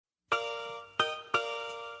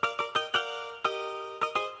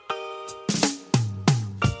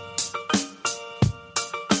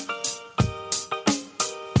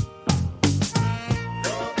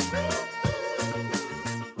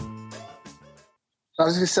I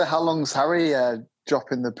was going to say, how long's Harry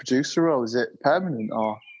dropping the producer role? Is it permanent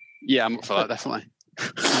or? Yeah, I'm up for that, definitely.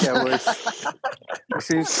 Yeah, well, he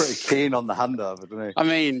seems pretty keen on the handover, doesn't he? I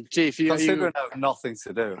mean, gee, if you... Considering I have nothing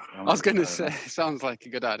to do. I was going to say, sounds like a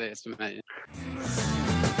good idea to me.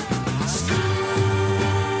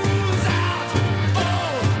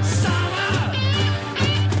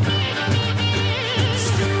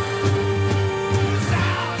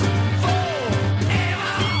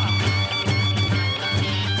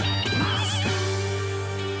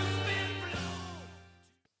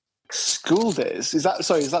 School days? Is that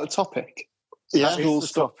the topic? Yeah,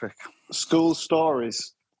 topic. School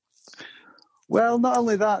stories. Well, not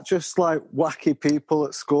only that, just like wacky people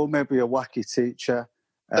at school, maybe a wacky teacher.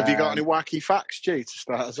 Have you got any wacky facts, G, to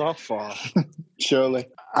start us off? Or? Surely.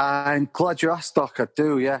 I'm glad you asked, Doc. I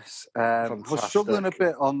do, yes. I was struggling a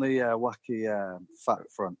bit on the wacky fact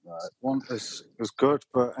front. One was good,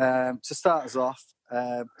 but to start us off,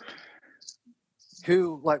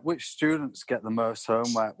 which students get the most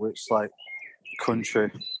homework? Which country?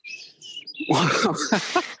 That's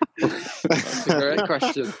a great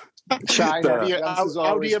question. China.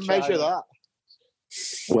 How do you measure that?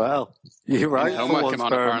 Well, you're right. Homework came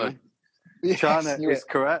on, apparently. China is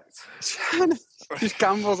correct. China. Just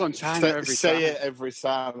gambles on China every time. Say it every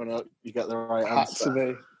time and you get the right answer. To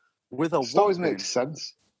be. With a always makes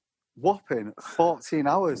sense. Whopping 14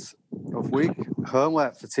 hours of week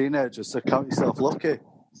homework for teenagers, so count yourself lucky.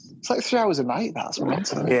 It's like 3 hours a night, that's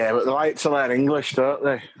mental. Yeah, but they like to learn English, don't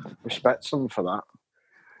they? Respect them for that.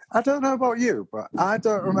 I don't know about you, but I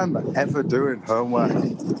don't remember ever doing homework.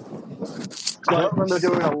 I don't remember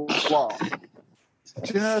doing a lot.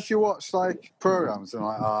 Do you know if you watch programs and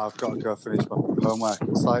I've got to go finish my homework?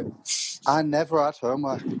 It's like I never had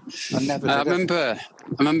homework. I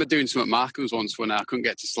remember doing some at Markham's once when I couldn't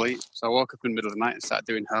get to sleep, so I woke up in the middle of the night and started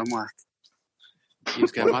doing homework. He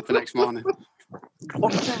was getting mad the next morning.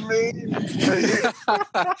 What do you mean?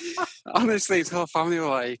 Honestly, his whole family were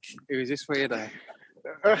like, "Who is this weirdo?"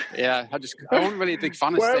 Yeah, I wasn't really a big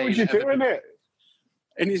fan of Where staying. was you doing it?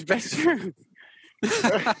 In his bedroom.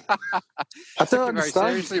 I don't understand.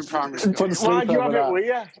 Very seriously in primary school. Why do you have it with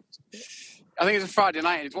you? I think it was a Friday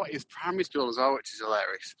night. It's primary school as well, which is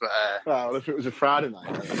hilarious. But well, if it was a Friday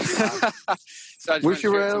night, so I just went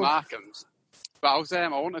straight to Markham's. But I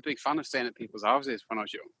wasn't a big fan of staying at people's houses when I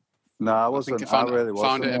was young. No, I wasn't. I really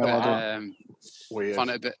wasn't. Found it a bit weird. Found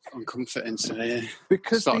it a bit uncomforting. So yeah,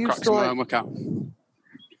 because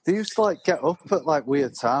they used to get up at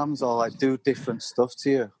weird times or do different stuff to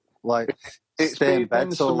you, it's stay in bed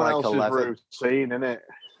till someone else's 11. routine, innit?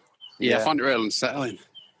 Yeah, I found it real unsettling.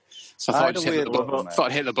 So I thought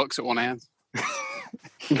I'd hit the books at 1 a.m. I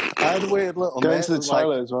had a weird little Going mate to the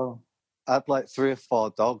toilet as well. I had 3 or 4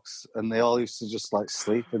 dogs, and they all used to just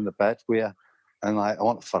sleep in the bed with you, and I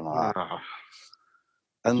want fun of that.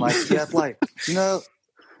 And he had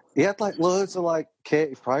he had loads of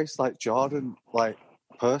Katie Price, Jordan,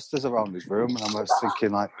 posters around his room, and I was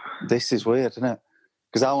thinking this is weird, isn't it?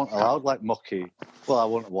 Because I wasn't allowed Mucky. Well, I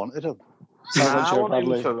wouldn't have wanted them. I want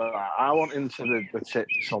into that. I want into the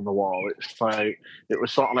tits on the wall. It's it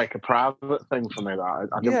was sort of a private thing for me. That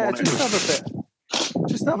I didn't want it.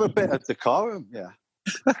 Just have a bit of decorum. Yeah.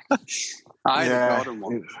 I had a garden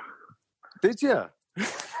one. Did you?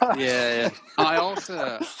 Yeah. And I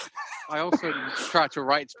also tried to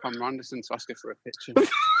write to Pam Anderson to ask her for a picture.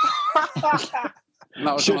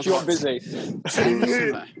 Should you want busy?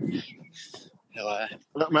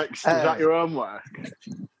 That makes. Is that your own work?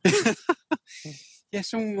 Yeah,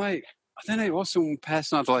 some I don't know. It was some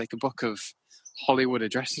person had a book of Hollywood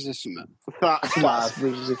addresses or something. That's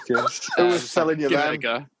ridiculous. Who was selling you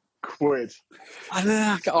them? Quid. I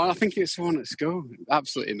don't know. I think it was someone at school.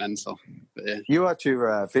 Absolutely mental. But yeah. You had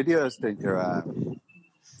your videos, didn't you,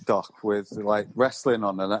 Doc, with wrestling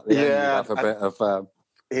on, and at the end you have a bit of.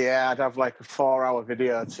 Yeah, I'd have a 4-hour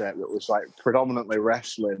video tape that was predominantly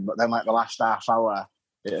wrestling, but then the last half hour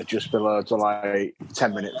it'd just be loads of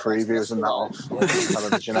 10-minute previews and that off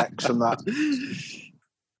Television X and that.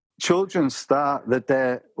 Children start the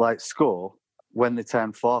day school when they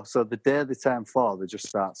turn 4, so the day they turn 4 they just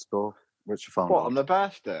start school, which I found. What, on their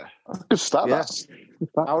birthday? Good start. Yeah.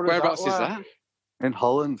 Whereabouts is that? In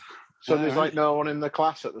Holland. So there's no one in the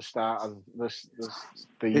class at the start of the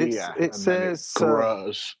year. It says it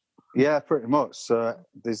grows. Yeah, pretty much. So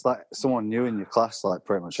there's someone new in your class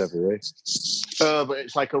pretty much every week. Oh, but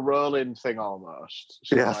it's a rolling thing almost.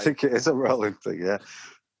 So yeah, I think it is a rolling thing. Yeah,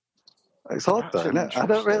 it's odd though, isn't it? I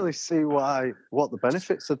don't really see what the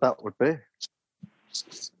benefits of that would be.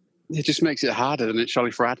 It just makes it harder, doesn't it,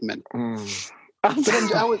 surely, for admin? But then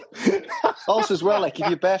also as well, like if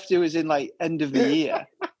your birthday was in like end of the year,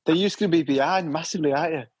 then you're just going to be behind massively,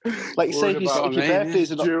 aren't you? Like say if your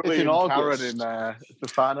birthday's in August. Karen in the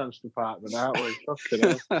finance department, aren't we?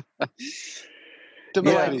 Fucking hell. Don't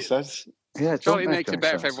make any sense. Yeah, Surely it makes it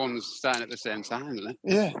better if everyone's starting at the same time, doesn't it?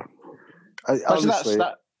 Yeah. Honestly,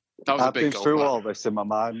 That was I've a big been goal. through all this in my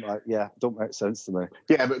mind. Like, yeah, don't make sense to me.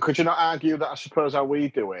 Yeah, but could you not argue that I suppose how we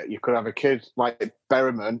do it, you could have a kid like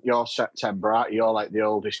Berryman, you're September, you're like the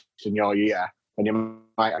oldest in your year, and you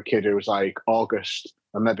might have a kid who's like August,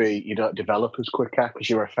 and maybe you don't develop as quicker because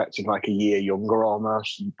you're affected like a year younger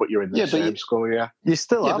almost, but you're in the same school year. You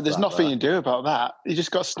still but there's nothing you can do about that. You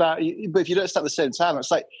just got to start. But if you don't start at the same time,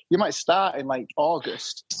 it's like you might start in like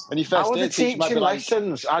August, and your first day teacher might be like,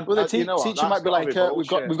 lessons. the teacher might be like,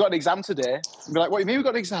 we've got an exam today. We'll be like, what do you mean we've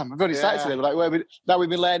got an exam? We've already started today. We're like, now we've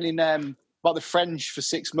been learning about the French for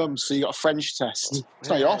 6 months, so you got a French test. It's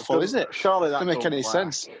not your fault, is it? Surely that doesn't make any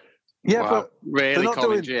sense. Yeah, but really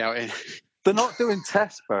calling G out here. They're not doing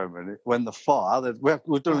tests, Berman, when they're 4, are they?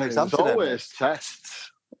 We're doing exams today. Always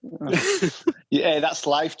tests. Yeah, that's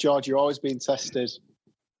life, George. You're always being tested.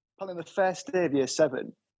 On the first day of year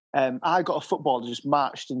 7, I got a football and just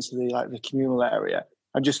marched into the communal area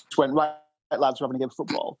and just went, right, lads, we're having a game of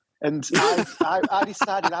football. And I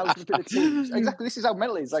decided I was going to pick the teams. Exactly, this is how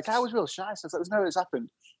mental it is. Like, I was real shy, so I was like, there's no way this happened.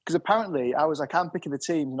 Because apparently I was like, I'm picking the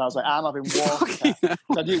teams, and I was like, I'm having Walker. So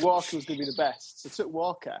I knew Walker was going to be the best. So I took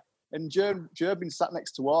Walker. And Joe had been sat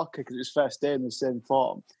next to Walker because it was first day in the same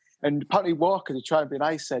form. And apparently Walker, to try and be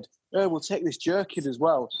nice, said, oh, we'll take this Joe kid as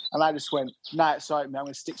well. And I just went, nah, it's all right, man. I'm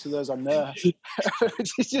going to stick to those on there. It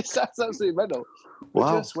just sounds absolutely mental.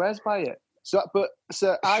 But Joe swears by it. Surely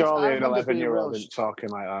an 11-year-old isn't talking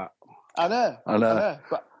like that. I know.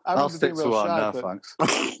 But I'll stick to one now, thanks.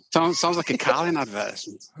 Sounds like a Carling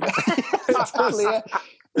advertisement. Exactly, yeah.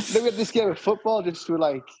 Then we had this game of football just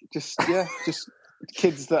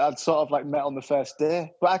kids that I'd sort of like met on the first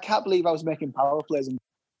day. But I can't believe I was making power plays.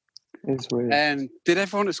 It's weird. Did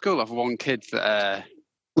everyone at school have one kid that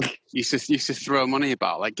used to throw money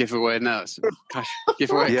about, like give away notes, cash,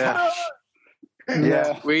 give away cash?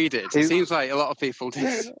 Yeah, we did. It seems like a lot of people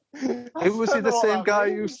did. Was he the same guy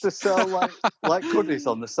who used to sell like goodies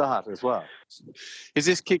on the side as well? Is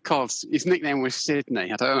this kid called? His nickname was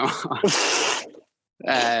Sydney. I don't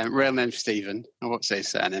know. Real name Stephen. I won't say his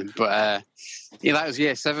surname, but that was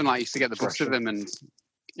year 7. Like, used to get the bus with him, and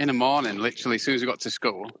in the morning, literally, as soon as we got to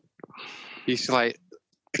school, he used to like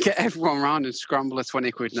get everyone round and scramble a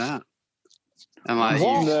 20 quid note. And like, he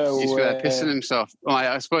used to be like, pissing himself. Like,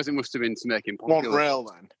 I suppose it must have been to make him popular. Want real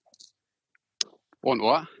then? Want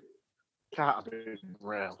what? Can't be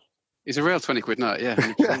real. It's a real 20 quid note, yeah.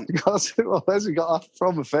 Where's he got off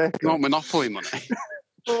from a fake? You want Monopoly money?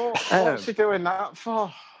 What's he doing that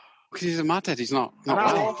for? Because he's a madhead. He's not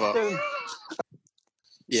well, but...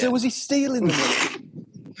 So was he stealing the money?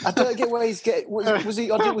 I don't get where he's getting. Was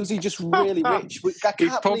he just really rich?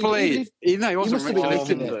 He's probably. He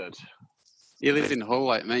wasn't rich. He lived in Hull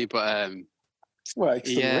like me, but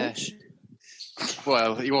rich.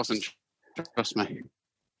 Well, he wasn't. Trust me.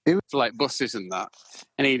 He was like buses and that,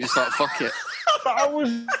 and he just thought, "Fuck it." I was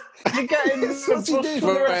getting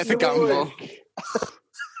the gamble.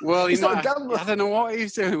 Well, I don't know what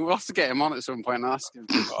he's doing. We'll have to get him on at some point and ask him.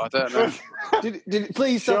 But I don't know. Did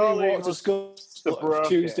please tell me he walked to school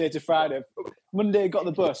Tuesday to Friday. Monday got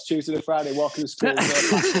the bus. Tuesday to Friday walking to school.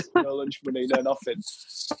 No lunch money, no nothing.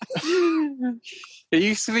 It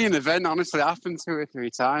used to be an event. Honestly, it happened 2 or 3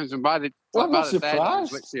 times, and by the third, it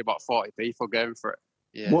was literally about 40 people going for it.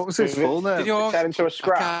 Yeah. What was his full name? Did you get into a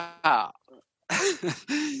scrap?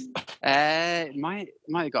 It might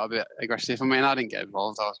have got a bit aggressive. I mean, I didn't get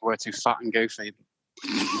involved. I was way too fat and goofy.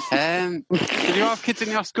 Did you have kids in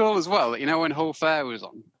your school as well? You know, when Hull Fair was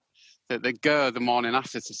on, that they'd go the morning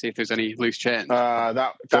after to see if there's any loose change.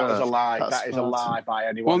 That was a lie. That is a lie by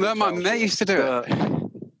anyone. Well, no, my mate used to do it.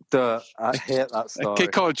 I hate that story. A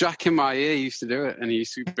kid called Jack in my ear used to do it, and he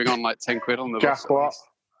used to bring on like 10 quid on the Jack bus.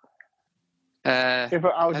 Jack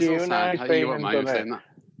what? How do you know? You wouldn't mind saying that.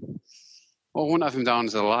 Well, I wouldn't have him down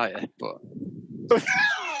as a liar, but...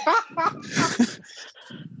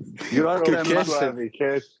 You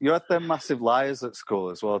had them massive liars at school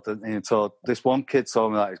as well, didn't you? So this one kid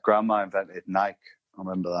told me that his grandma invented Nike. I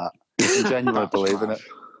remember that. You genuinely believe in it.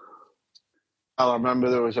 I remember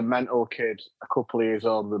there was a mental kid a couple of years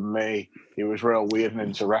older than me. He was real weird and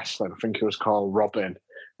into wrestling. I think he was called Robin.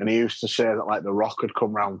 And he used to say that like The Rock had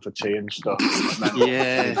come round for tea and stuff.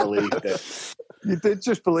 Yeah. He believed it. You did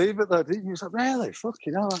just believe it though, didn't you? You was like, really?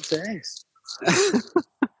 Fucking hell, that's ace.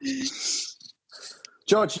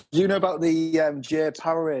 George, do you know about the J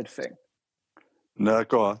Powerade thing? No,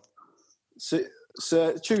 go on. So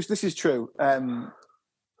this is true.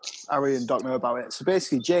 Harry and Doc know about it. So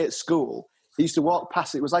basically, Jay at school, he used to walk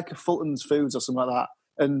past. It was like a Fulton's Foods or something like that,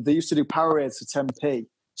 and they used to do Powerades for 10p.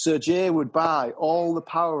 So Jay would buy all the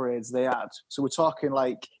Powerades they had. So we're talking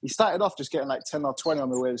like he started off just getting like 10 or 20 on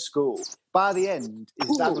the way to school. By the end,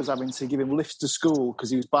 his dad was having to give him lifts to school because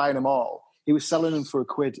he was buying them all. He was selling them for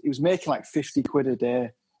 £1. He was making like 50 quid a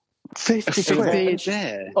day. 50 quid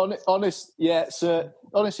there.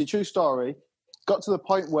 Honestly, true story. Got to the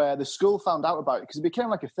point where the school found out about it because it became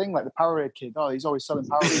like a thing, like the Powerade kid. Oh, he's always selling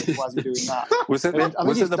Powerade. Why is he doing that? Was it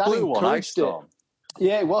the blue one? Ice Storm.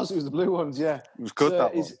 Yeah, it was. It was the blue ones. Yeah, it was good.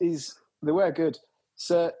 They were good.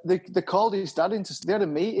 So they called his dad into. They had a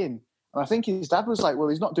meeting, and I think his dad was like, "Well,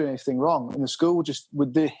 he's not doing anything wrong." And the school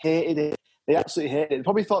they hated it. They absolutely hated it. They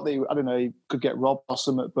probably thought he could get robbed or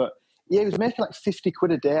something. But yeah, he was making like 50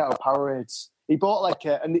 quid a day out of Powerades. He bought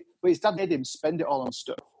but his dad made him spend it all on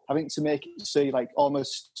stuff. I think to make it so he like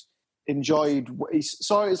almost enjoyed. He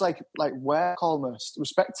saw it as like work almost.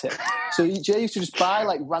 Respect it. So Jay used to just buy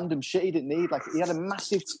like random shit he didn't need. Like he had a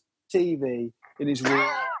massive TV in his room.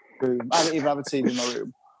 I didn't even have a TV in my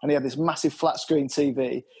room. And he had this massive flat screen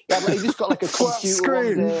TV. He just got like a computer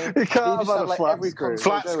screen. one day. He can't have had a like flat screen.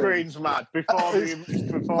 Flat screen's mad. Before there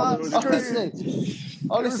was honestly, it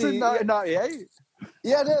was in 1998.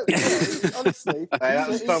 Yeah, no, honestly. Hey,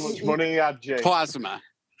 that's so much money he had, Jay. Plasma.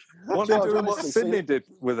 What Sydney did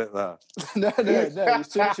with it there? No. He was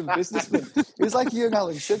too much of a businessman. He was like young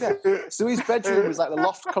Alan Sugar. So his bedroom was like the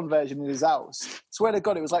loft conversion in his house. Swear to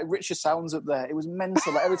God, it was like Richer Sounds up there. It was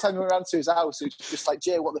mental. Like every time we went around to his house, it was just like,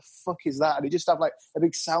 Jay, what the fuck is that? And he just had like a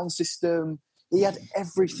big sound system. He had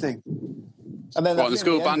everything. And then the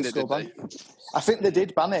school banned it, did they? I think they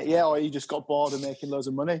did ban it, yeah, or he just got bored of making loads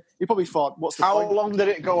of money. He probably thought, what's the point? How long did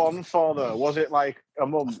it go on for, though? Was it like a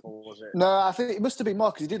month, or was it? No, I think it must have been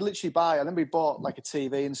more, because he did literally buy, and then we bought like a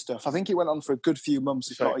TV and stuff. I think it went on for a good few months,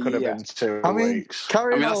 if not a year. Could have been 2 weeks.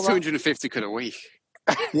 That's 250 quid a week.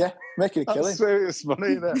 Yeah, making a killing. That's serious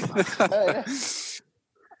money, isn't it? Yeah.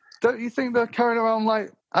 Don't you think they're carrying around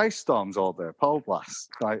like ice storms all day, pole blasts?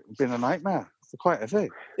 Like, been a nightmare. They're quite heavy.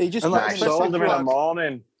 He just sold them in the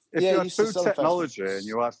morning. If you had food technology and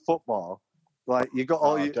you had football, like you got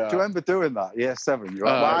all. Do you remember doing that? Year 7.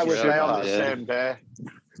 Why was they on the same day?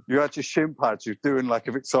 You had your shin pads. You're doing like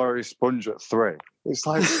a Victoria sponge at 3. It's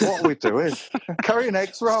like, what are we doing? Carrying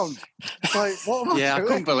eggs around. It's like, what am I doing? I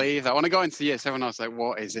couldn't believe that. When I got into year 7, I was like,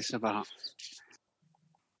 what is this about?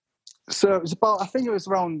 So it was I think it was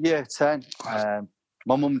around year 10.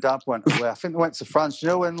 My mum and dad went away. I think they went to France. You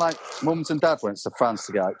know when like mums and dad went to France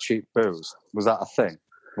to get like cheap booze? Was that a thing?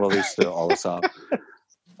 Well, they used to do it all the time.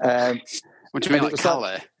 What do you mean, like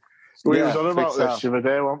Calais? We was on about this the other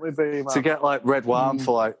day, weren't we, B, man? To get like red wine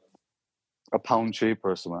for like £1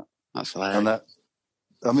 cheaper or something. That's hilarious.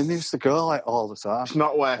 And they used to go like all the time. It's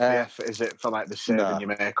not worth the effort, is it, for like the saving you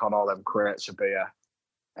make on all them crates of beer?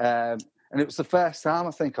 And it was the first time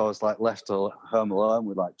I think I was like left home alone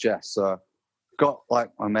with like Jess. So got like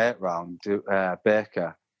my mate round,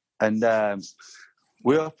 Baker, and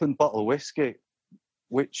we opened a bottle of whiskey,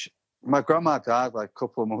 which my grandma died like a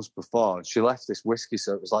couple of months before, and she left this whiskey,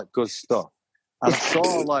 so it was like good stuff. And I saw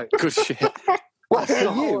like good shit. What, for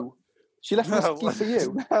you? She left whiskey for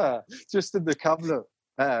you? No, just in the cabinet.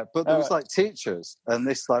 But there was like teachers, and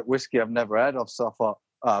this like whiskey I've never heard of. So I thought,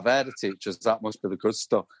 I've heard of teachers, that must be the good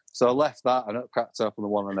stuff. So I left that and it cracked open the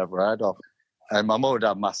one I never heard of. And my mum and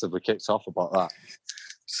dad massively kicked off about that.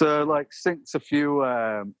 So like synced a few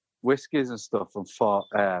whiskies and stuff, and thought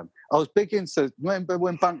I was big into. Remember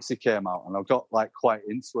when Banksy came out, and I got like quite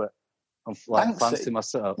into it and like fancy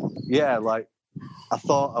myself. Yeah, like I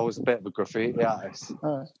thought I was a bit of a graffiti artist.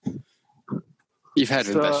 You've heard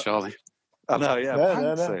of the best, surely. I know, yeah,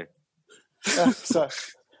 Banksy. So.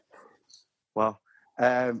 Well,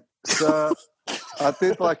 so I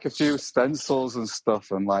did like a few stencils and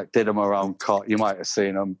stuff, and like did them around Cot. You might have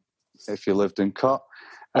seen them if you lived in Cot.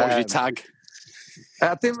 What was your tag?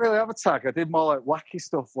 I didn't really have a tag. I did more like wacky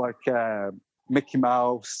stuff, like Mickey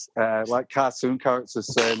Mouse, like cartoon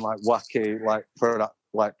characters saying like wacky,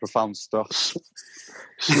 like profound stuff.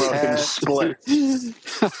 Smoking split.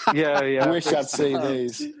 Yeah. I wish I'd seen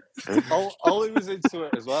these. Ollie was into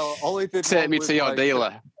it as well. Ollie did take me to your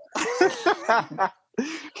dealer.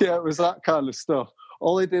 Yeah, it was that kind of stuff.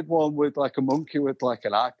 Ollie did one with like a monkey with like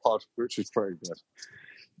an iPod, which was pretty good.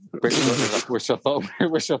 Wish I thought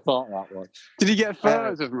that one. Did you get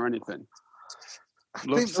photos of them or anything? I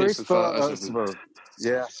think there is photos of them.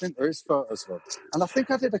 Yeah, I think there is photos of them. And I think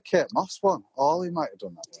I did a Kate Moss one. Ollie might have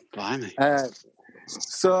done that one. Blimey.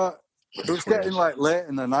 So It was getting like late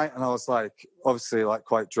in the night, and I was like, obviously, like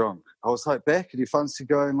quite drunk. I was like, Baker, do you fancy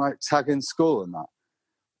going like tagging school and that?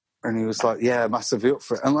 And he was like, yeah, massively up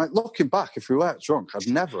for it. And like looking back, if we weren't drunk, I'd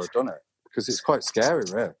never have done it because it's quite scary,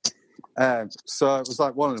 really. So it was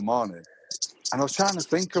like 1 a.m, and I was trying to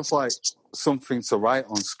think of like something to write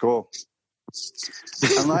on school.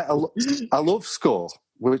 And like I love school,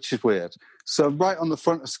 which is weird. So right on the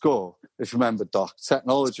front of school, if you remember, Doc,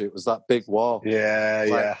 technology, it was that big wall. Yeah,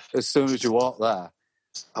 like, yeah. As soon as you walk there,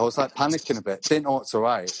 I was like panicking a bit, didn't know what to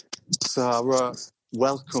write. So I wrote,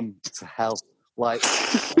 welcome to hell. Like,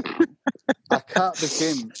 I can't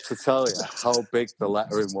begin to tell you how big the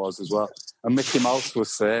lettering was as well. And Mickey Mouse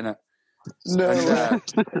was saying it. No.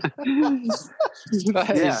 And,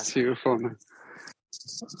 That is too funny.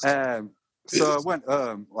 So I went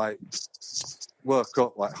home, like, woke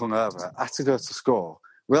up, like, hungover. I had to go to school.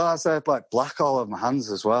 Realised I had, like, black all over my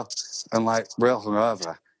hands as well. And, like, real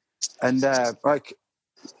hungover. And, like,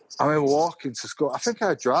 I remember walking to school. I think I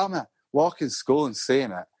had drama. Walking to school and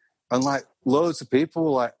seeing it. And, like, loads of people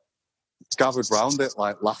were, like, gathered round it,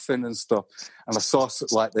 like, laughing and stuff. And I saw,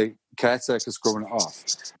 like, the caretakers scrubbing it off.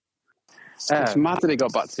 It's mad that he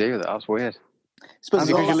got back to you. That's weird. Because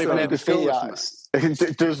you live near the school or something.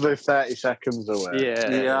 It does live 30 seconds away.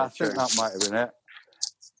 Yeah, I think that might have been it.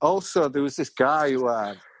 Also, there was this guy who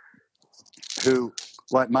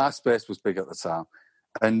like, MySpace was big at the time,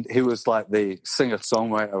 and he was like the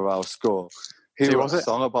singer-songwriter of our school. He wrote a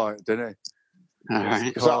song about it, didn't he? All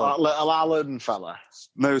right. Is that that little Alan fella?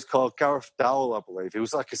 No, he was called Gareth Dowell, I believe. He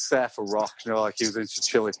was like a surfer rock, you know, like he was into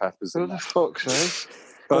Chili Peppers. Who the fuck's sake?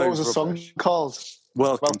 What was the song called?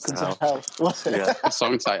 Welcome to Hell. Was it? Yeah. The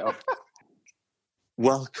song title.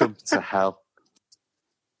 Welcome to Hell.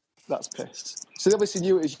 That's pissed. So they obviously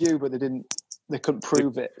knew it was you, but they couldn't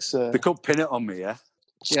prove it. So They couldn't pin it on me, yeah?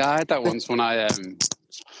 Yeah, I had that once when I,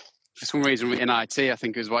 for some reason in IT, I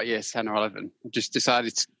think it was what, year 10 or 11, I just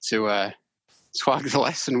decided to swag the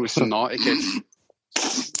lesson with some naughty kids.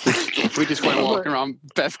 We just went walking around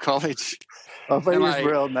Bev College. I bet And you was like-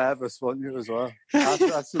 real nervous, wasn't you, as well? I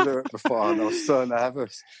tried to do it before, and I was so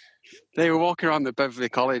nervous. They were walking around the Beverly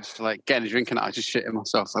College, like getting a drink, and I was just shitting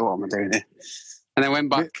myself. Like, what am I doing here? And then went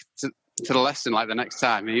back to the lesson like the next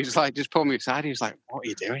time, and he was like, just pulled me aside. He was like, "What are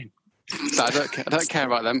you doing?" So I don't care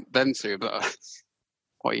about them two, but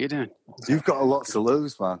what are you doing? You've got a lot to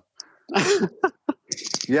lose, man.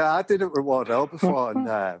 Yeah, I did it with Wardell before,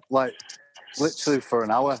 and like literally for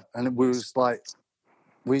an hour, and it was like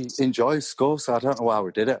we enjoyed school, so I don't know why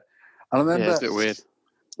we did it. And I remember, Yeah, it's a bit weird.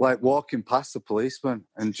 like walking past the policeman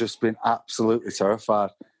and just being absolutely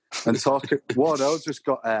terrified, and talking. Wardell just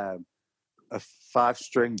got a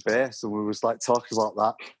 5-string bass, and we was like talking about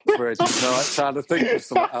that for ages, you know, like trying to think of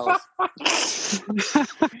something else.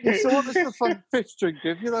 So what does the 5-string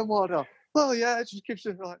give you then, Wardell? Well, yeah, it just gives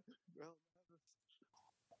you like.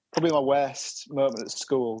 probably my worst moment at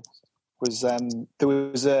school was there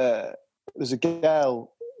was a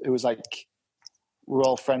girl who was like we're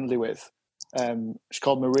all friendly with. She's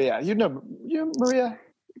called Maria. You know Maria,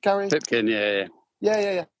 Gary? Pipkin, yeah.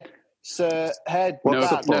 Yeah. So her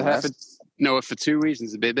What dad, No, for 2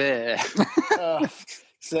 reasons, baby.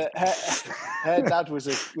 so her dad was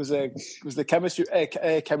the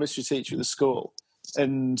chemistry teacher at the school,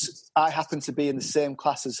 and I happened to be in the same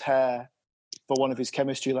class as her for one of his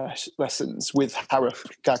chemistry lessons with Harrop, a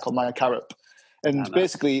guy called Mike Harrop. And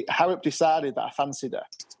basically, Harrop decided that I fancied her,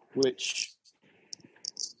 which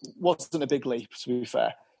wasn't a big leap, to be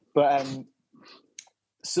fair. But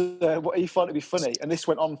so what he thought it'd be funny, and this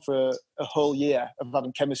went on for a whole year of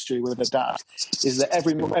having chemistry with her dad, is that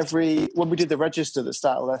every when we did the register at the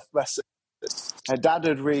start of the lesson, her dad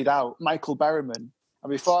would read out Michael Berryman, and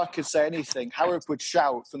before I could say anything, Harrop would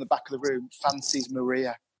shout from the back of the room, "Fancies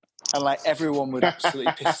Maria," and like everyone would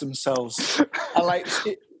absolutely piss themselves, and like.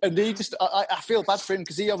 And he just, I feel bad for him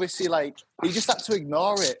because he obviously he just had to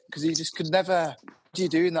ignore it because he just could never. What do you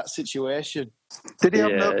do in that situation? Did he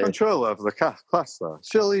have no control over the class though?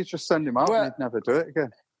 Surely you just send him out and he'd never do it again.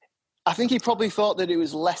 I think he probably thought that it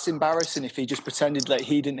was less embarrassing if he just pretended like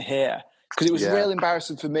he didn't hear, because it was real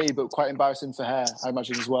embarrassing for me, but quite embarrassing for her, I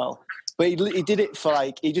imagine as well. But he did it for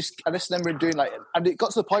I just remember him doing and it got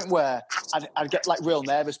to the point where I'd get real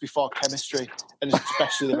nervous before chemistry, and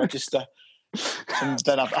especially the register. And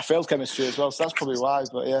then I failed chemistry as well, so that's probably why.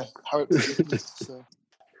 But yeah, how it so.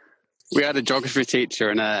 We had a geography teacher,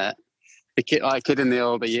 and a kid in the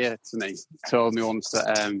older year to me told me once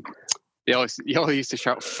that he always used to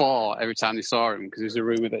shout "4" every time they saw him because there was a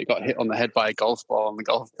rumour that he got hit on the head by a golf ball on the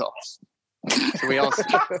golf course. So we all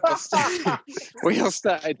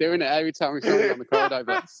started doing it every time we saw him on the corridor. I'd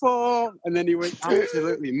be like, 4. And then he went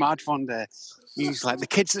absolutely mad one day. He was like, the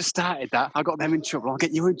kids that started that, I got them in trouble. I'll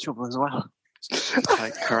get you in trouble as well.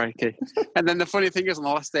 Like, crikey. And then the funny thing is, on the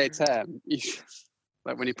last day of term,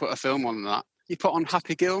 like when you put a film on that, you put on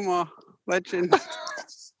Happy Gilmore, legend.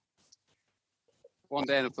 One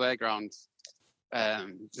day in the playground,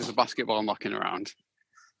 there's a basketball knocking around.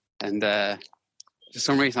 And for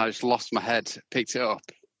some reason, I just lost my head, picked it up,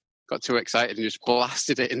 got too excited and just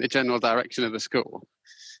blasted it in the general direction of the school.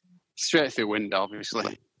 Straight through the window,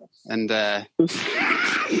 obviously. And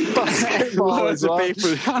loads of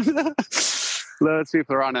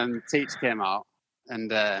people around, and the teacher came out.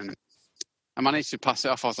 And I managed to pass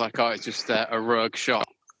it off. I was like, oh, it's just a rogue shot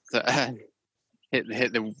that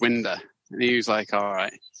hit the window. And he was like, all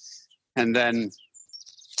right. And then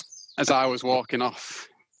as I was walking off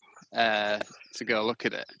to go look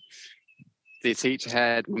at it, the teacher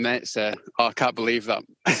heard my mate say, oh, I can't believe that.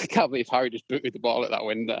 I can't believe Harry just booted the ball at that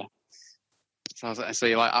window. So I was like, so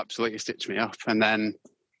he like absolutely stitched me up. And then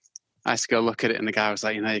I had to go look at it, and the guy was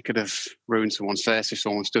like, you know, you could have ruined someone's face if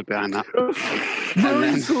someone stood behind that.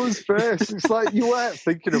 Ruined someone's face? It's like you weren't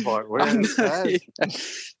thinking about it.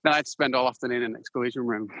 Then I had to spend all afternoon in the exclusion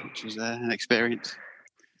room, which was an experience.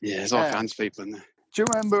 Yeah, there's all kinds of people in there. Do you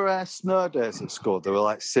remember snow days at school? They were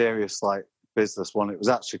like serious, like business one. It was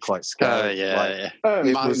actually quite scary. Yeah.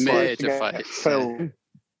 It was major fights.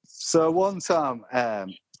 So one time,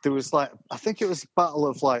 there was like, I think it was a battle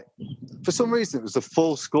of like, for some reason it was a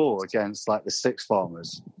full school against like the sixth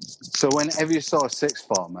formers. So whenever you saw a sixth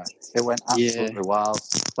former, it went absolutely wild.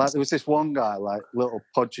 Like there was this one guy, like little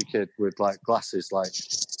podgy kid with like glasses, like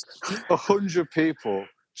 100 people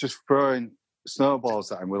just throwing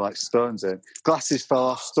snowballs at him with like stones in. Glasses fell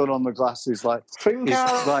off, stood on the glasses like. I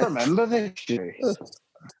remember this.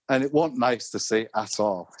 And it wasn't nice to see at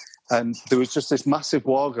all. And there was just this massive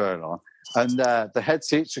war going on. And the head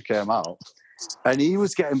teacher came out, and he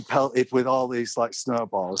was getting pelted with all these like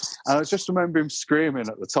snowballs. And I just remember him screaming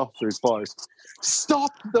at the top of his voice,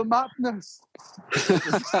 "Stop the madness!"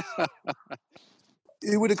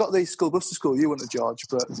 You would have got the school bus to school. You wouldn't have, George,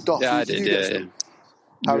 but Doc, I did.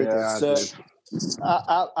 Harry did.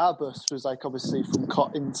 Our bus was like obviously from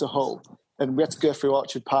Cotton to Hull, and we had to go through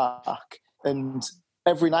Orchard Park. And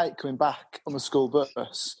every night coming back on the school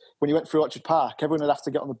bus, when you went through Orchard Park, everyone would have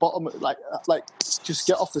to get on the bottom, like just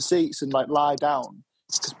get off the seats and like lie down,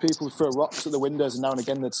 because people would throw rocks at the windows, and now and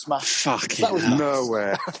again they'd smash. Fucking that was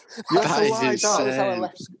nowhere. You had to lie down. That was how I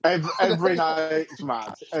left. Every night,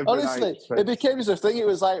 mad. Honestly, it became just a thing. It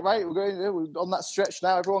was like, right, we're on that stretch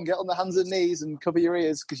now. Everyone get on their hands and knees and cover your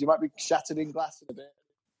ears, because you might be shattered in glass in a bit.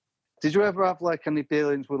 Did you ever have like any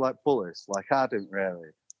dealings with like bullies? Like I didn't really.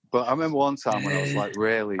 But I remember one time when I was like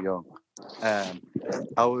really young,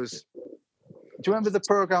 I was. Do you remember the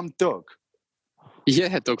program Doug?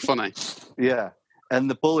 Yeah, Doug Funny. Yeah, and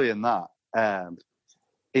the bully in that.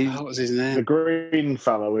 What was his name? The green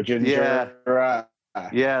fellow with ginger. Yeah,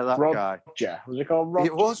 that guy. Roger. Was it called Roger?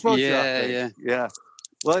 It was Roger. Yeah.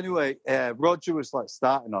 Well, anyway, Roger was like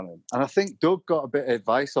starting on him, and I think Doug got a bit of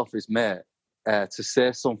advice off his mate to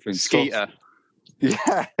say something. Skeeter.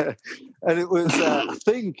 Yeah, and it was. I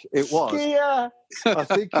think it was. Yeah. I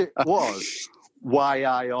think it was. Why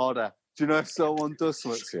I order? Do you know if someone does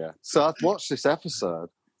something to you? So I'd watched this episode,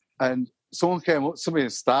 and someone came up to me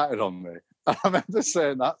and started on me. And I remember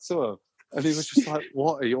saying that to him, and he was just like,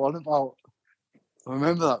 "What are you on about?" I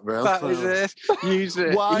remember that real clearly. That is it. Using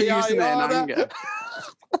it in anger.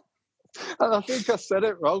 And I think I said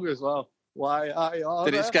it wrong as well. Why I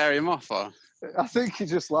order? Did it scare him off, or? I think he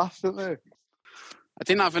just laughed at me. I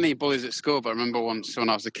didn't have any bullies at school, but I remember once when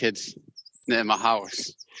I was a kid near my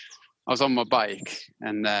house, I was on my bike,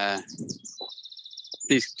 and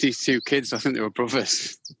these two kids, I think they were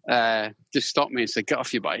brothers, just stopped me and said, "Get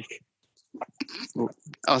off your bike."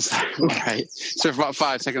 I was like, all right. So for about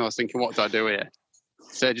 5 seconds, I was thinking, what do I do here?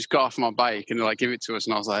 So I just got off my bike and like, give it to us,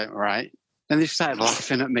 and I was like, all right. Then they started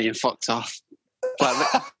laughing at me and fucked off.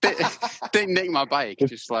 Like, didn't nick my bike,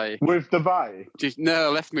 just like with the bike.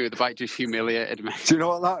 Left me with the bike, just humiliated me. Do you know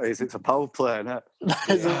what that is? It's a power play, isn't it?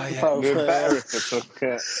 We're better if I took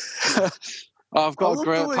it. I've got a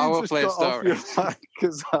great power play story.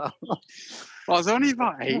 Well, I was only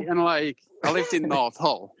about 8, and like I lived in North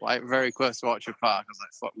Hull, like very close to Orchard Park. I was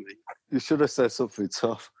like, fuck me. You should have said something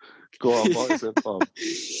tough. Go on, what is it, Bob?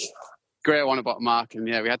 Great one about Mark, and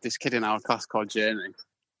we had this kid in our class called Jamie.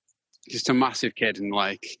 Just a massive kid, and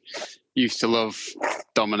like used to love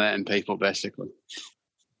dominating people. Basically,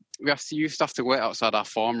 used to have to wait outside our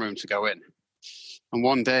form room to go in, And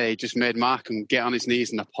one day he just made Markham get on his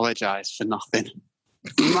knees and apologise for nothing.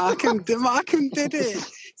 Markham did it.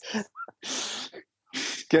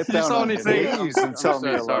 Get down It's on only your thing. knees and tell I'm me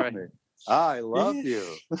so you love sorry. me. I love you.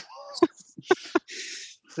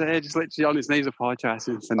 So he just literally on his knees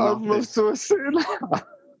apologising for I'd nothing. love to have seen that.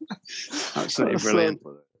 Absolutely That's brilliant.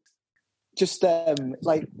 Just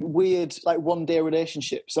like weird, like one day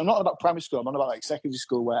relationships. I'm not on about primary school. I'm on about like secondary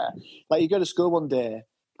school, where like you go to school one day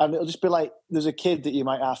and it'll just be like there's a kid that you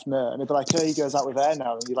might half know, and it'll be like, oh, he goes out with her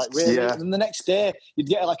now, and you're like, really? Yeah. And then the next day you'd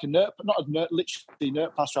get like a note, not a note, literally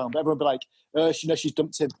note passed around, but everyone would be like, oh, she's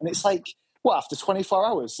dumped him, and it's like, what, after 24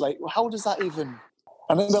 hours? Like, how does that even?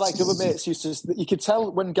 And then like other mates used to, you could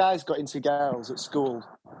tell when guys got into girls at school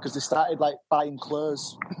because they started like buying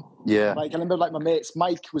clothes. Yeah. Like I remember, like my mates,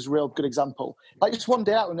 Mike was a real good example. Like just one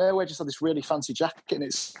day out of nowhere, just had this really fancy jacket, and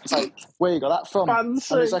it's like, where you got that from?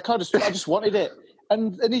 Fancy. And it's like, I just wanted it,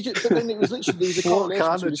 and he just, but then it was literally there was a What correlation.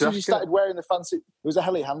 kind of As soon as he jacket? started wearing the fancy, it was a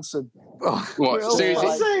Helly Hansen. What? Yeah,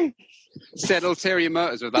 Susie said ulterior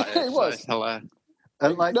motives with that. It was. It's hilarious.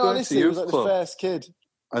 And like No, going to honestly, it youth was like the club first kid.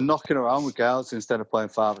 and knocking around with girls instead of playing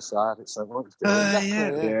father side. It's like, what are you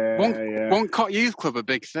doing? Exactly. Yeah. One Cot Youth Club, a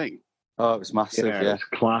big thing. Oh, it was massive, yeah. It's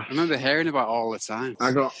class. I remember hearing about it all the time.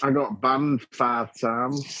 I got banned 5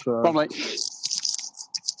 times. So. Probably.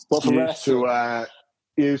 What for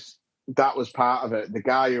Used to that was part of it. The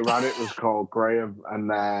guy who ran it was called Graham,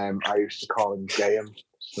 and I used to call him Graham.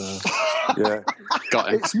 So Yeah. Got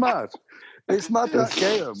him. It's mad. It's mad that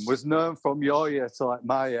Graham was known from your year to like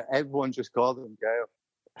my year. Everyone just called him Graham.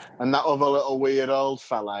 and that other little weird old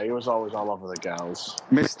fella, he was always all over the girls.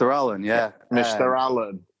 Mr. Allen, yeah. Mr.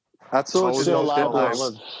 Allen. I told you So about loud.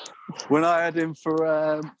 this when I had him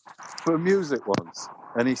for music once,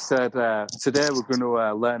 and he said, "Today we're going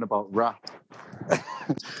to learn about rap,"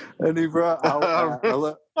 and he wrote out a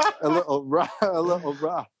little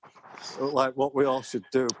rap, like what we all should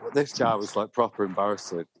do. But this guy was like proper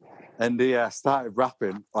embarrassing, and he started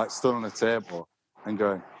rapping, like stood on a table and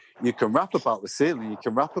going, "You can rap about the ceiling, you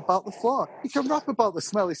can rap about the floor, you can rap about the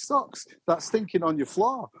smelly socks that's stinking on your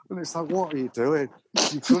floor." And it's like, what are you doing?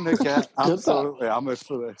 You're going to get absolutely hammered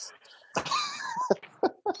for this.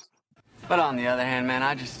 But on the other hand, man,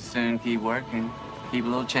 I just as soon keep working, keep a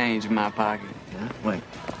little change in my pocket. Yeah? Wait.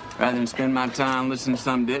 Rather than spend my time listening to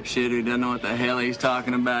some dipshit who doesn't know what the hell he's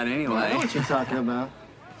talking about anyway. I know what you're talking about.